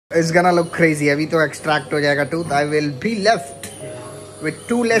It's gonna look crazy. अभी तो extract हो जाएगा tooth. I will be left with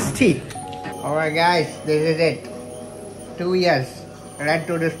 2 less teeth. Alright guys, this is it. 2 years right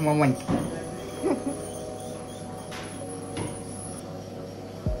to this moment.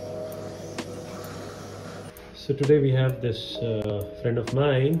 So today we have this friend of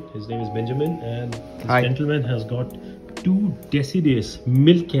mine. His name is Benjamin, and this gentleman has got 2 deciduous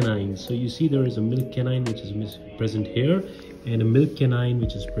milk canines. So you see there is a milk canine which is present here, and a milk canine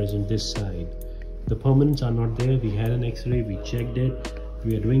which is present this side. The permanents are not there. We had an x-ray, we checked it.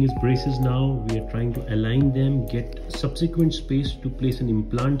 We are doing his braces now. We are trying to align them, get subsequent space to place an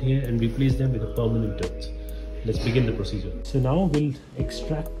implant here and replace them with a permanent tooth. Let's begin the procedure. So now we'll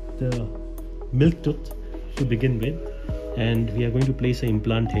extract the milk tooth to begin with, and we are going to place an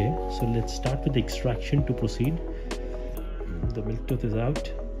implant here. So let's start with the extraction to proceed. The milk tooth is out,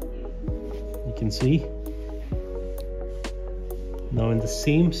 you can see. Now in the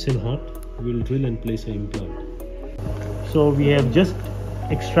same silhouette, we'll drill and place an implant. So we have just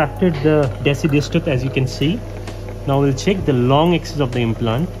extracted the deciduous tooth, as you can see. Now we'll check the long axis of the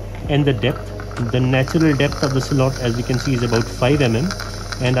implant and the depth. The natural depth of the silhouette, as you can see, is about 5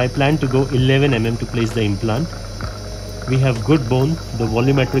 mm, and I plan to go 11 mm to place the implant. We have good bone. The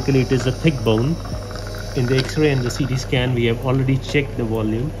volumetrically it is a thick bone. In the x-ray and the CT scan we have already checked the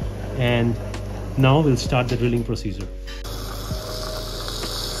volume, and now we'll start the drilling procedure.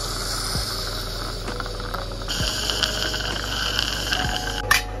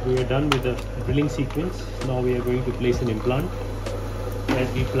 We are done with the drilling sequence. Now we are going to place an implant, as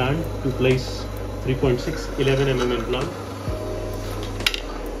we planned to place 3.6 11 mm implant.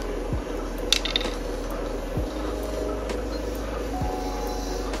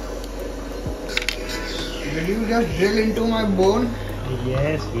 Did you just drill into my bone?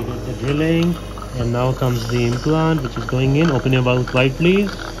 Yes, we did the drilling, and now comes the implant which is going in. Open your mouth wide,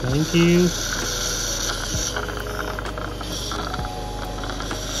 please. Thank you.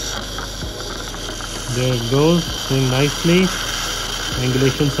 There it goes, going nicely.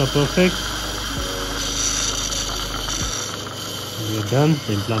 Angulations are perfect. We are done.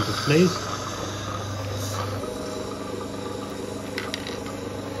 The implant is placed.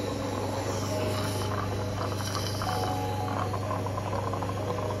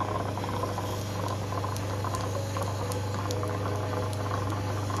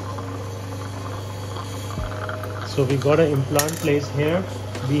 So we got an implant placed here.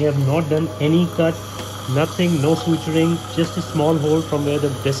 We have not done any cut, nothing, no suturing, just a small hole from where the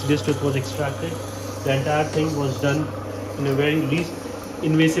deciduous tooth was extracted. The entire thing was done in a very least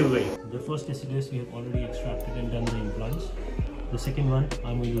invasive way. The first deciduous we have already extracted and done the implants. The second one,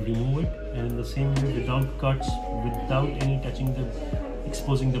 I'm going to remove it, and in the same way, without cuts, without any touching the,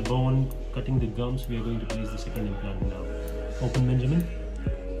 exposing the bone, cutting the gums, we are going to place the second implant now. Open, Benjamin.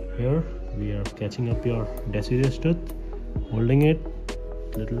 Here we are catching up your deciduous tooth, holding it,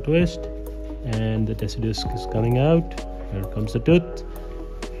 little twist, and the deciduous is coming out. Here comes the tooth.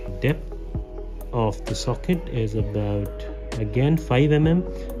 Depth of the socket is about, again, 5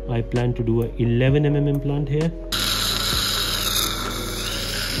 mm. I plan to do a 11 mm implant here.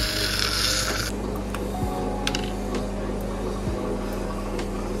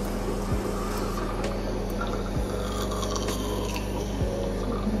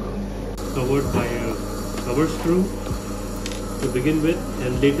 Covered by a cover screw to begin with,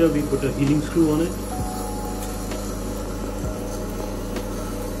 and later we put a healing screw on it.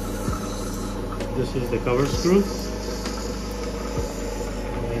 This is the cover screw,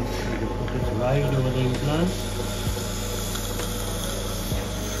 and we put it right over the implant.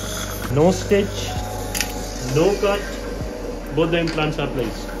 No stitch, no cut, both the implants are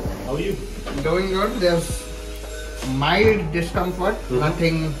placed. How are you? Doing good. There's mild discomfort,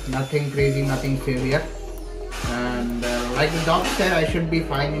 nothing crazy, nothing severe, and like the doc said, I should be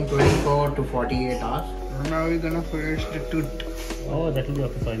fine in 24 to 48 hours. Now we're gonna finish the tooth. Oh, that will be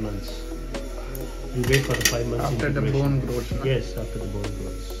after 5 months. You wait for the 5 months after the bone grows. Yes, after the bone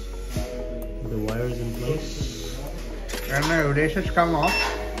grows. The wire is in place. And my braces come off.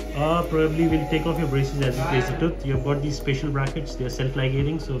 Probably we'll take off your braces as you place the tooth. You've got these special brackets, they are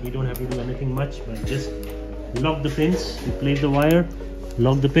self-ligating, so we don't have to do anything much, but just lock the pins, you place the wire,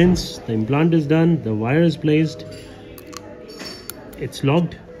 lock the pins, the implant is done, the wire is placed, it's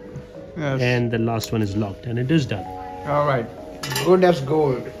locked, yes, and the last one is locked, and it is done. Alright, good as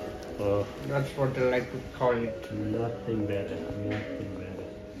gold. That's what I like to call it. Nothing better, nothing better.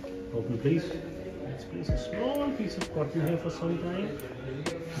 Open please. Let's place a small piece of cotton here for some time.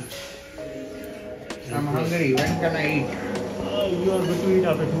 I'm hungry, when can I eat? You are going to eat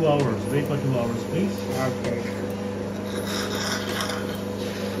after 2 hours. Wait for 2 hours, please. Okay.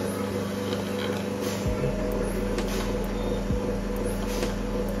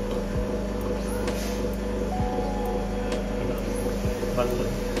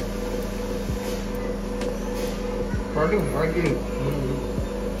 done. Party.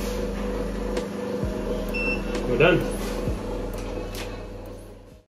 We're done.